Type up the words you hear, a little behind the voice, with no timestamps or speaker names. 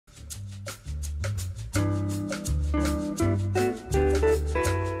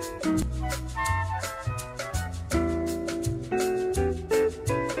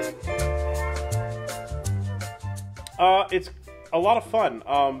It's a lot of fun.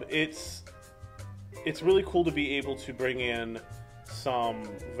 It's really cool to be able to bring in some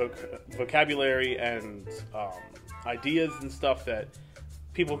vocabulary and ideas and stuff that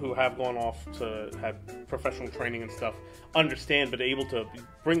people who have gone off to have professional training and stuff understand, but able to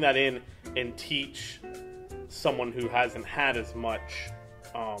bring that in and teach someone who hasn't had as much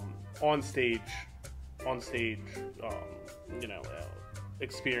on stage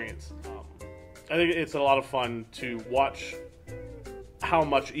experience. I think it's a lot of fun to watch how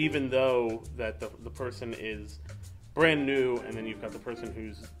much, even though that the person is brand new, and then you've got the person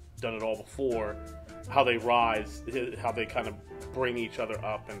who's done it all before, how they rise, how they kind of bring each other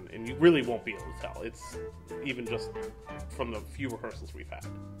up, and you really won't be able to tell. It's even just from the few rehearsals we've had.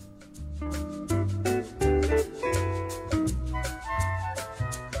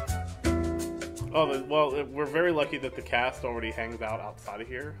 Oh, well, we're very lucky that the cast already hangs out outside of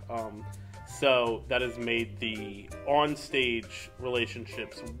here. So that has made the on-stage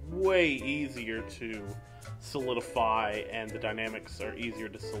relationships way easier to solidify, and the dynamics are easier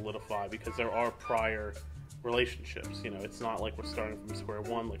to solidify because there are prior relationships. You know, it's not like we're starting from square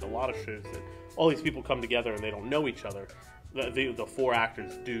one like a lot of shows that all these people come together and they don't know each other. The four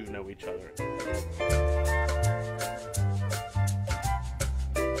actors do know each other.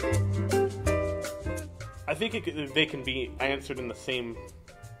 I think they can be answered in the same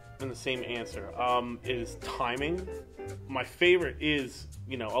answer. Is timing. My favorite is,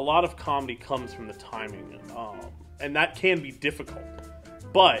 you know, a lot of comedy comes from the timing, and that can be difficult.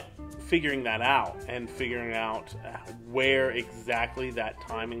 But figuring that out and figuring out where exactly that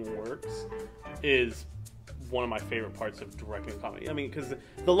timing works is one of my favorite parts of directing comedy. I mean, because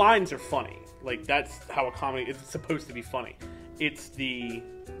the lines are funny. Like, that's how a comedy is supposed to be funny. It's the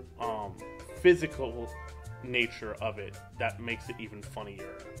physical nature of it that makes it even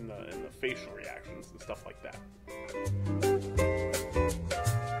funnier, in the facial reactions and stuff like that.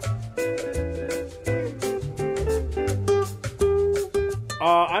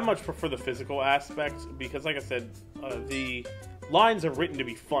 I much prefer the physical aspect because, like I said, the lines are written to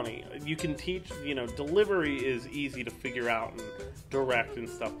be funny. You can teach, you know, delivery is easy to figure out and direct and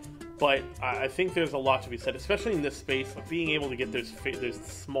stuff. But I think there's a lot to be said, especially in this space, of being able to get those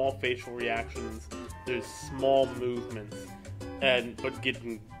small facial reactions, those small movements, but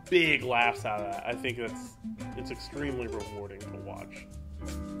getting big laughs out of that. I think it's extremely rewarding to watch.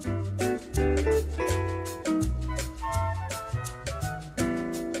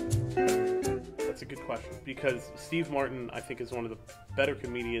 That's a good question, because Steve Martin, I think, is one of the better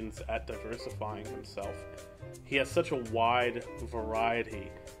comedians at diversifying himself. He has such a wide variety.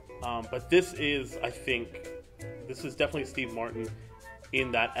 But this is definitely Steve Martin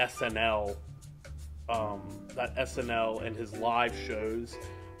in that SNL and his live shows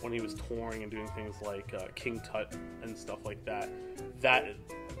when he was touring and doing things like King Tut and stuff like that.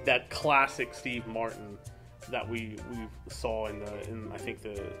 That classic Steve Martin that we saw in I think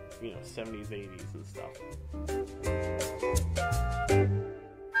the 70s, 80s and stuff.